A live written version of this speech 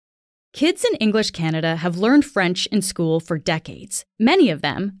Kids in English Canada have learned French in school for decades, many of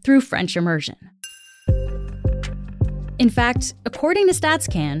them through French immersion. In fact, according to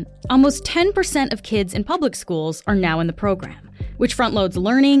StatsCan, almost 10% of kids in public schools are now in the program, which front-loads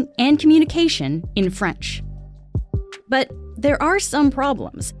learning and communication in French. But there are some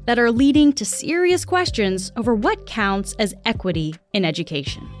problems that are leading to serious questions over what counts as equity in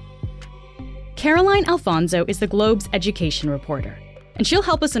education. Caroline Alfonso is the Globe's education reporter, and she'll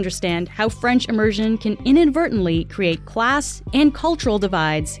help us understand how French immersion can inadvertently create class and cultural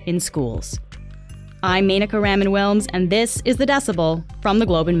divides in schools. I'm Menaka Raman-Wilms, and this is The Decibel from the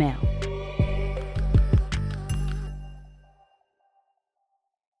Globe and Mail.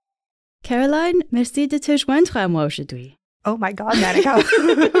 Caroline, merci de te joindre à moi aujourd'hui. Oh my God, Menaka.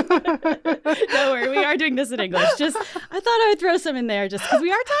 Don't worry, we are doing this in English. I thought I would throw some in there just because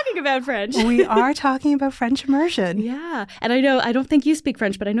we are talking about French. We are talking about French immersion. Yeah. And I don't think you speak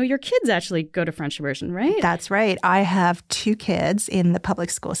French, but I know your kids actually go to French immersion, right? That's right. I have 2 kids in the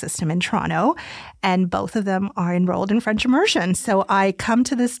public school system in Toronto, and both of them are enrolled in French immersion. So I come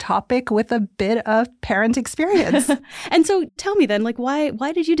to this topic with a bit of parent experience. And so tell me then,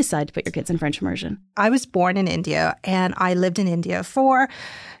 why did you decide to put your kids in French immersion? I was born in India, and I lived in India for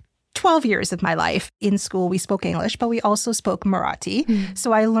 12 years of my life. In school, we spoke English, but we also spoke Marathi.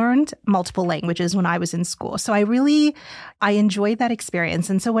 So I learned multiple languages when I was in school. So I enjoyed that experience.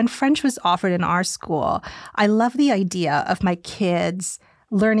 And so when French was offered in our school, I love the idea of my kids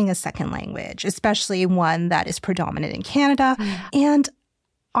learning a second language, especially one that is predominant in Canada. And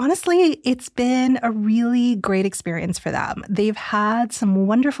honestly, it's been a really great experience for them. They've had some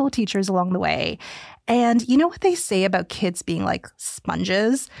wonderful teachers along the way. And you know what they say about kids being like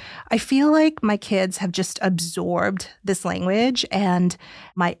sponges? I feel like my kids have just absorbed this language. And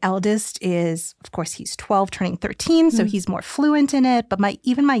my eldest is, of course, he's 12, turning 13, so he's more fluent in it. But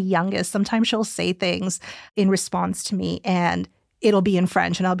even my youngest, sometimes she'll say things in response to me, and it'll be in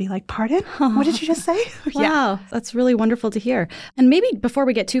French, and I'll be like, pardon? What did you just say? Wow, that's really wonderful to hear. And maybe before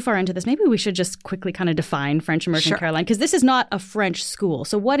we get too far into this, maybe we should just quickly kind of define French immersion, Sure. Caroline, because this is not a French school.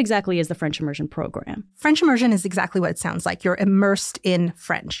 So what exactly is the French immersion program? French immersion is exactly what it sounds like. You're immersed in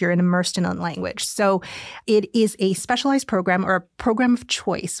French. You're immersed in a language. So it is a specialized program or a program of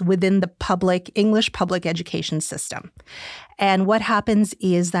choice within the English public education system. And what happens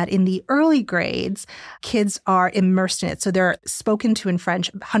is that in the early grades, kids are immersed in it. So they're spoken to in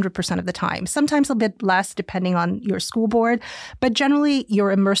French 100% of the time, sometimes a bit less depending on your school board. But generally,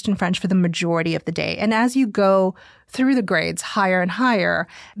 you're immersed in French for the majority of the day. And as you go through the grades higher and higher,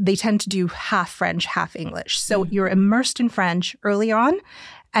 they tend to do half French, half English. So you're immersed in French early on,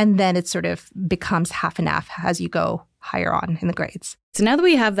 and then it sort of becomes half and half as you go higher on in the grades. So now that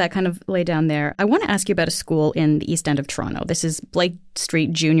we have that kind of laid down there, I want to ask you about a school in the East End of Toronto. This is Blake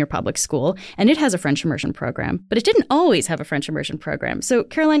Street Junior Public School, and it has a French immersion program, but it didn't always have a French immersion program. So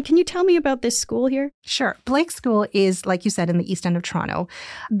Caroline, can you tell me about this school here? Sure. Blake School is, like you said, in the East End of Toronto.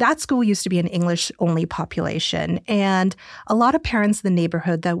 That school used to be an English-only population, and a lot of parents in the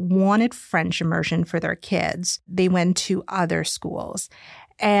neighborhood that wanted French immersion for their kids, they went to other schools.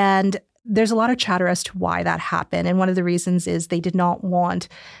 And there's a lot of chatter as to why that happened. And one of the reasons is they did not want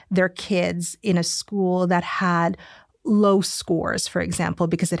their kids in a school that had low scores, for example,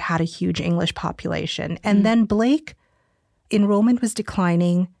 because it had a huge English population. And then Blake, enrollment was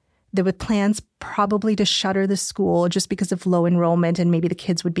declining. There were plans probably to shutter the school just because of low enrollment, and maybe the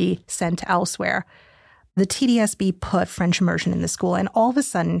kids would be sent elsewhere. The TDSB put French immersion in the school, and all of a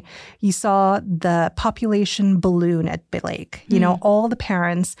sudden, you saw the population balloon at Blake. You know, all the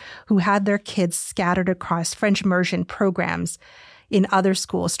parents who had their kids scattered across French immersion programs in other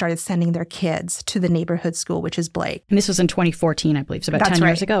schools started sending their kids to the neighborhood school, which is Blake. And this was in 2014, I believe, so about 10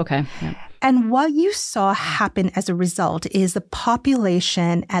 years ago. Okay. Yeah. And what you saw happen as a result is the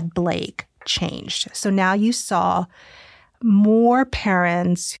population at Blake changed. So now you saw more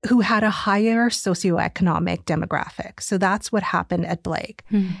parents who had a higher socioeconomic demographic. So that's what happened at Blake.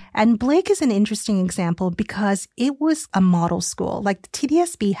 And Blake is an interesting example because it was a model school. Like the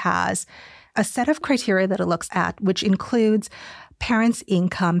TDSB has a set of criteria that it looks at, which includes parents'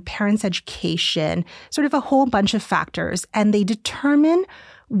 income, parents' education, sort of a whole bunch of factors. And they determine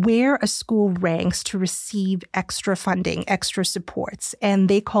where a school ranks to receive extra funding, extra supports. And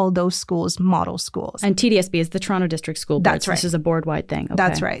they call those schools model schools. And TDSB is the Toronto District School Board. That's right. This is a board-wide thing. Okay.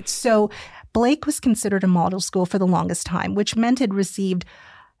 That's right. So Blake was considered a model school for the longest time, which meant it received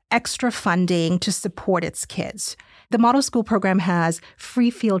extra funding to support its kids. The model school program has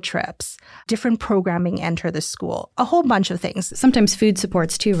free field trips, different programming enter the school, a whole bunch of things. Sometimes food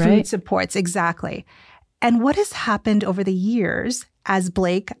supports too, right? Food supports, exactly. And what has happened over the years as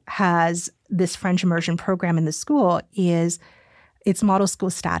Blake has this French immersion program in the school, is its model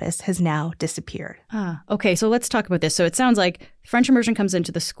school status has now disappeared. Okay, so let's talk about this. So it sounds like French immersion comes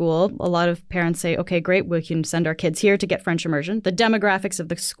into the school. A lot of parents say, okay, great, we can send our kids here to get French immersion. The demographics of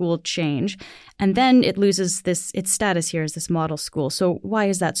the school change, and then it loses its status here as this model school. So why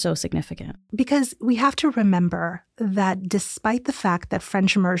is that so significant? Because we have to remember that despite the fact that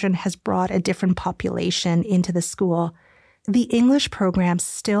French immersion has brought a different population into the school, the English program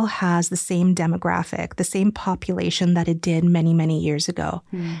still has the same demographic, the same population that it did many, many years ago.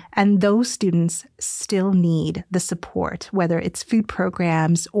 And those students still need the support, whether it's food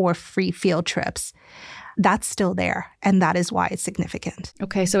programs or free field trips. That's still there, and that is why it's significant.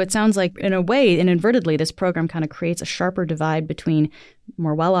 Okay, so it sounds like, in a way, inadvertently, this program kind of creates a sharper divide between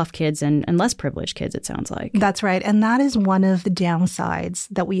more well-off kids and less privileged kids, it sounds like. That's right, and that is one of the downsides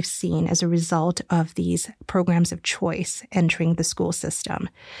that we've seen as a result of these programs of choice entering the school system,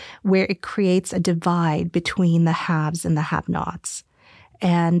 where it creates a divide between the haves and the have-nots.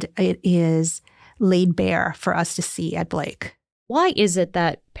 And it is laid bare for us to see at Blake. Why is it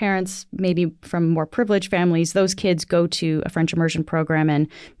that parents, maybe from more privileged families, those kids go to a French immersion program and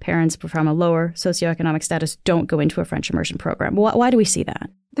parents from a lower socioeconomic status don't go into a French immersion program? Why do we see that?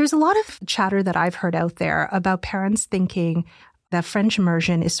 There's a lot of chatter that I've heard out there about parents thinking that French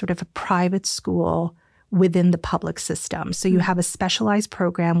immersion is sort of a private school within the public system. So you have a specialized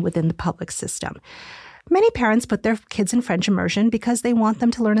program within the public system. Many parents put their kids in French immersion because they want them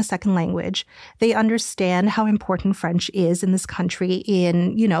to learn a second language. They understand how important French is in this country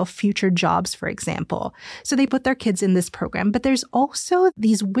in, future jobs, for example. So they put their kids in this program. But there's also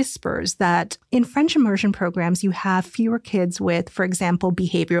these whispers that in French immersion programs, you have fewer kids with, for example,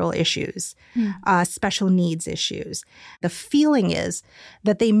 behavioral issues, special needs issues. The feeling is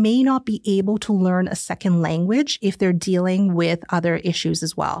that they may not be able to learn a second language if they're dealing with other issues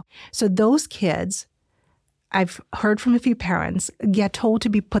as well. So those kids, I've heard from a few parents, get told to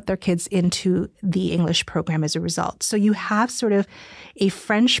put their kids into the English program as a result. So you have sort of a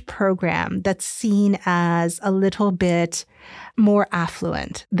French program that's seen as a little bit more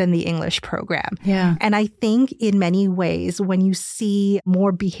affluent than the English program. Yeah. And I think in many ways, when you see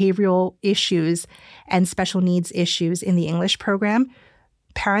more behavioral issues and special needs issues in the English program,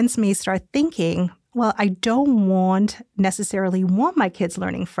 parents may start thinking, well, I don't necessarily want my kids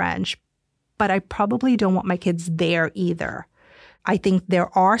learning French, but I probably don't want my kids there either. I think there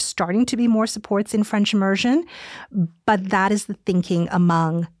are starting to be more supports in French immersion, but that is the thinking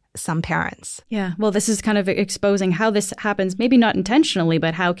among some parents. Yeah. Well, this is kind of exposing how this happens, maybe not intentionally,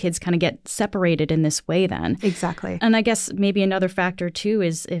 but how kids kind of get separated in this way then. Exactly. And I guess maybe another factor too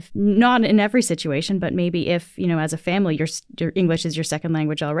is, if not in every situation, but maybe if, as a family, your English is your second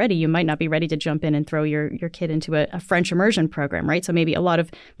language already, you might not be ready to jump in and throw your kid into a French immersion program, right? So maybe a lot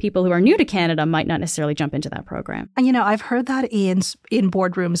of people who are new to Canada might not necessarily jump into that program. And, I've heard that in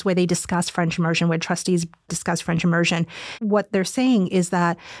boardrooms where they discuss French immersion, where trustees discuss French immersion. What they're saying is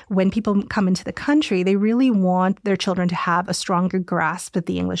that when people come into the country, they really want their children to have a stronger grasp of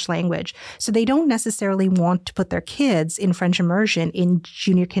the English language. So they don't necessarily want to put their kids in French immersion in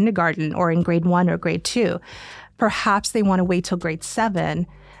junior kindergarten or in grade 1 or grade 2. Perhaps they want to wait till grade 7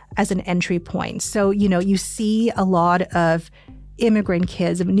 as an entry point. So, you see a lot of immigrant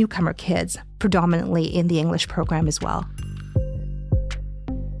kids, newcomer kids, predominantly in the English program as well.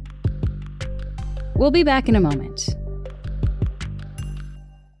 We'll be back in a moment.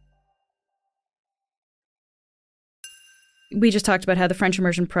 We just talked about how the French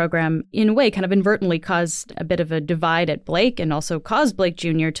immersion program, in a way, kind of inadvertently caused a bit of a divide at Blake and also caused Blake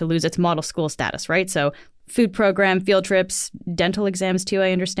Jr. to lose its model school status, right? So food program, field trips, dental exams too,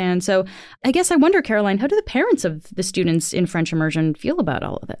 I understand. So I guess I wonder, Caroline, how do the parents of the students in French immersion feel about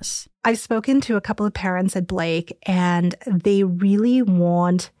all of this? I've spoken to a couple of parents at Blake, and they really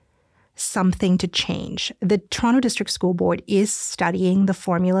want something to change. The Toronto District School Board is studying the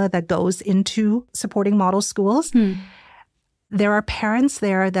formula that goes into supporting model schools. There are parents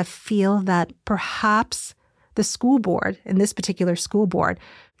there that feel that perhaps the school board, in this particular school board,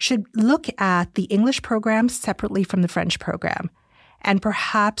 should look at the English program separately from the French program and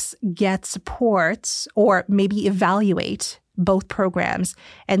perhaps get supports or maybe evaluate both programs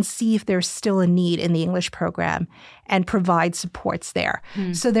and see if there's still a need in the English program and provide supports there.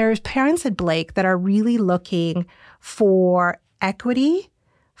 So there's parents at Blake that are really looking for equity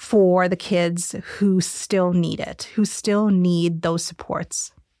for the kids who still need it, who still need those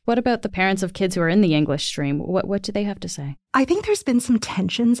supports. What about the parents of kids who are in the English stream? What do they have to say? I think there's been some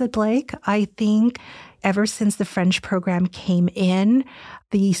tensions at Blake. I think, ever since the French program came in,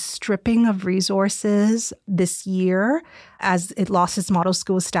 the stripping of resources this year as it lost its model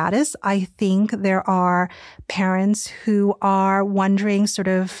school status, I think there are parents who are wondering sort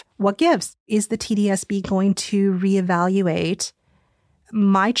of what gives. Is the TDSB going to reevaluate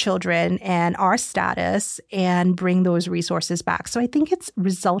my children and our status and bring those resources back? So I think it's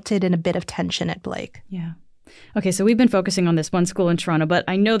resulted in a bit of tension at Blake. Yeah. Okay, so we've been focusing on this one school in Toronto, but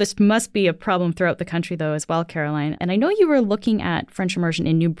I know this must be a problem throughout the country, though, as well, Caroline. And I know you were looking at French immersion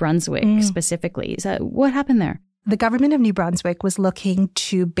in New Brunswick specifically. What happened there? The government of New Brunswick was looking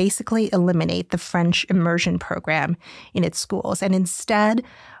to basically eliminate the French immersion program in its schools. And instead,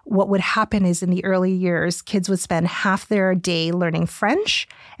 what would happen is in the early years, kids would spend half their day learning French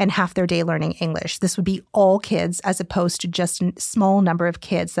and half their day learning English. This would be all kids as opposed to just a small number of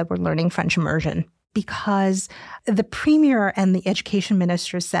kids that were learning French immersion. Because the premier and the education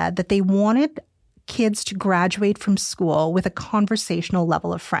minister said that they wanted kids to graduate from school with a conversational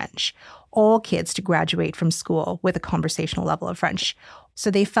level of French. All kids to graduate from school with a conversational level of French.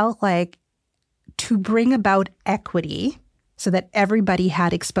 So they felt like to bring about equity so that everybody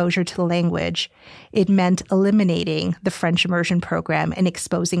had exposure to the language, it meant eliminating the French immersion program and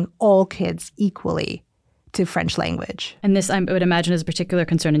exposing all kids equally to French language. And this, I would imagine, is a particular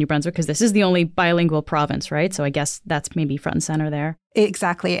concern in New Brunswick because this is the only bilingual province, right? So I guess that's maybe front and center there.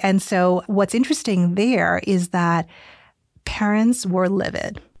 Exactly. And so what's interesting there is that parents were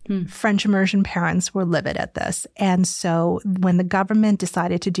livid. French immersion parents were livid at this. And so when the government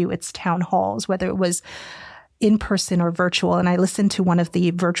decided to do its town halls, whether it was in person or virtual, and I listened to one of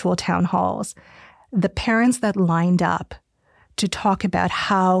the virtual town halls, the parents that lined up to talk about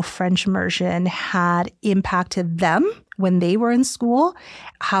how French immersion had impacted them when they were in school,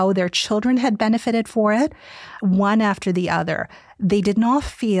 how their children had benefited for it, one after the other. They did not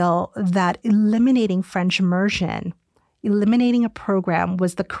feel that eliminating French immersion, eliminating a program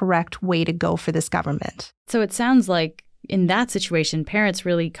was the correct way to go for this government. So it sounds like in that situation, parents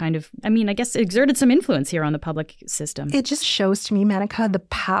really kind of, I guess exerted some influence here on the public system. It just shows to me, Manika, the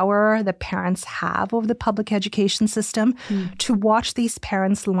power that parents have over the public education system to watch these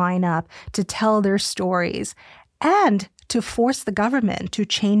parents line up, to tell their stories, and to force the government to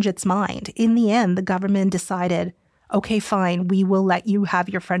change its mind. In the end, the government decided, okay, fine, we will let you have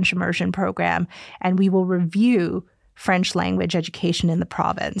your French immersion program, and we will review French language education in the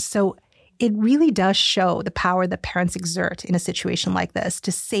province. So it really does show the power that parents exert in a situation like this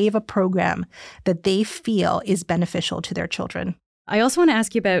to save a program that they feel is beneficial to their children. I also want to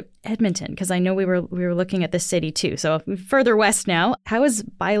ask you about Edmonton, because I know we were looking at the city too. So further west now, how is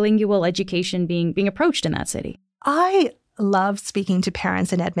bilingual education being approached in that city? I love speaking to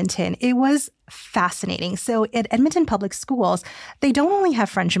parents in Edmonton. It was fascinating. So at Edmonton Public Schools, they don't only have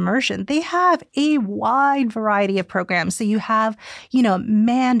French immersion, they have a wide variety of programs. So you have,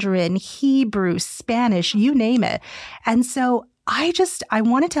 Mandarin, Hebrew, Spanish, you name it. And so I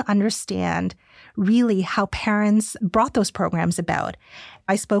wanted to understand really how parents brought those programs about.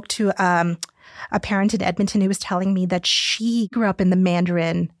 I spoke to a parent in Edmonton who was telling me that she grew up in the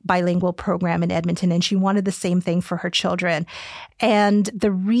Mandarin bilingual program in Edmonton, and she wanted the same thing for her children. And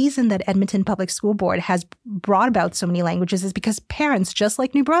the reason that Edmonton Public School Board has brought about so many languages is because parents, just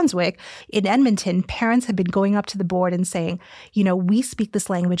like New Brunswick, in Edmonton, parents have been going up to the board and saying, we speak this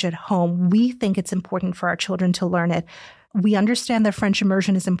language at home. We think it's important for our children to learn it. We understand that French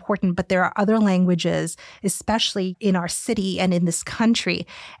immersion is important, but there are other languages, especially in our city and in this country.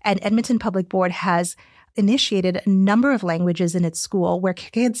 And Edmonton Public Board has initiated a number of languages in its school where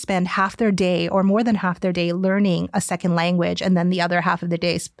kids spend half their day or more than half their day learning a second language and then the other half of the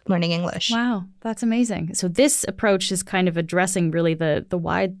day learning English. Wow, that's amazing. So this approach is kind of addressing really the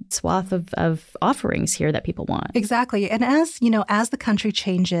wide swath of offerings here that people want. Exactly. And as the country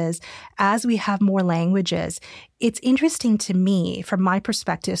changes, as we have more languages, it's interesting to me, from my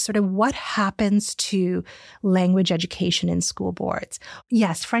perspective, sort of what happens to language education in school boards.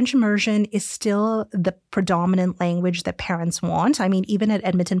 Yes, French immersion is still the predominant language that parents want. Even at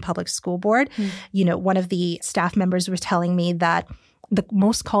Edmonton Public School Board, one of the staff members was telling me that the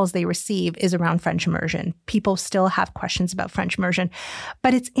most calls they receive is around French immersion. People still have questions about French immersion.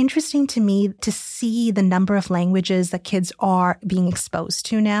 But it's interesting to me to see the number of languages that kids are being exposed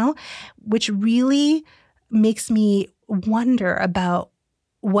to now, which really makes me wonder about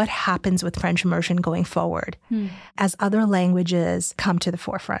what happens with French immersion going forward as other languages come to the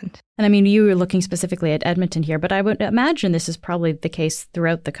forefront. And I mean, you were looking specifically at Edmonton here, but I would imagine this is probably the case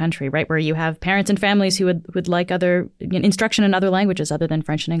throughout the country, right? Where you have parents and families who would like other instruction in other languages other than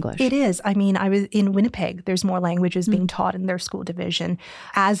French and English. It is. I mean, I was in Winnipeg. There's more languages being taught in their school division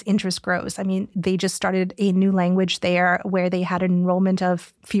as interest grows. I mean, they just started a new language there where they had an enrollment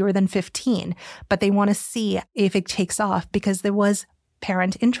of fewer than 15, but they want to see if it takes off because there was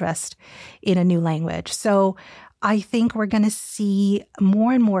parent interest in a new language. So I think we're going to see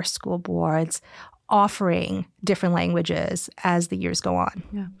more and more school boards offering different languages as the years go on.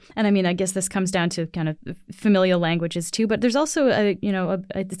 Yeah. And I mean, I guess this comes down to kind of familial languages too, but there's also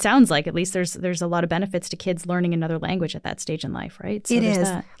it sounds like at least there's a lot of benefits to kids learning another language at that stage in life, right? So it is.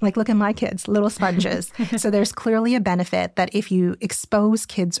 That. Like, look at my kids, little sponges. So there's clearly a benefit that if you expose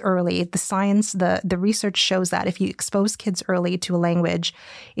kids early, the science, the research shows that if you expose kids early to a language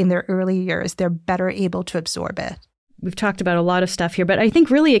in their early years, they're better able to absorb it. We've talked about a lot of stuff here, but I think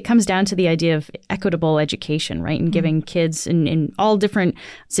really it comes down to the idea of equitable education, right? And giving kids in all different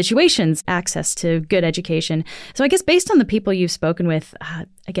situations access to good education. So I guess based on the people you've spoken with,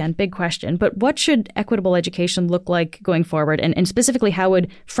 again, big question, but what should equitable education look like going forward? And specifically, how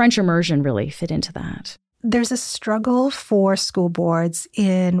would French immersion really fit into that? There's a struggle for school boards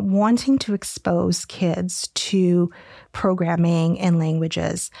in wanting to expose kids to programming and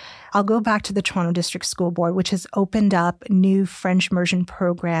languages. I'll go back to the Toronto District School Board, which has opened up new French immersion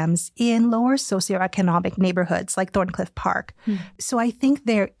programs in lower socioeconomic neighborhoods like Thorncliffe Park. So I think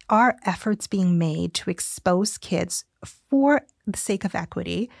there are efforts being made to expose kids for the sake of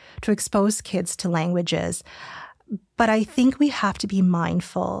equity, to expose kids to languages. But I think we have to be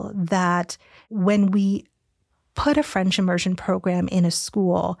mindful that when we put a French immersion program in a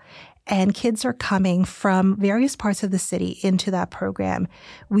school and kids are coming from various parts of the city into that program,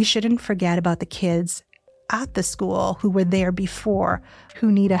 we shouldn't forget about the kids at the school who were there before, who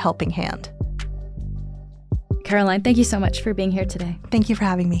need a helping hand. Caroline, thank you so much for being here today. Thank you for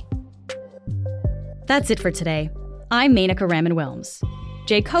having me. That's it for today. I'm Menaka Raman-Wilms.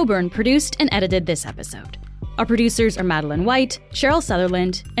 Jay Coburn produced and edited this episode. Our producers are Madeline White, Cheryl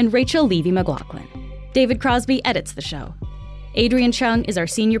Sutherland, and Rachel Levy-McLaughlin. David Crosby edits the show. Adrian Chung is our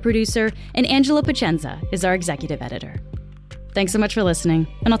senior producer, and Angela Pacenza is our executive editor. Thanks so much for listening,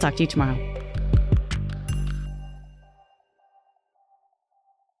 and I'll talk to you tomorrow.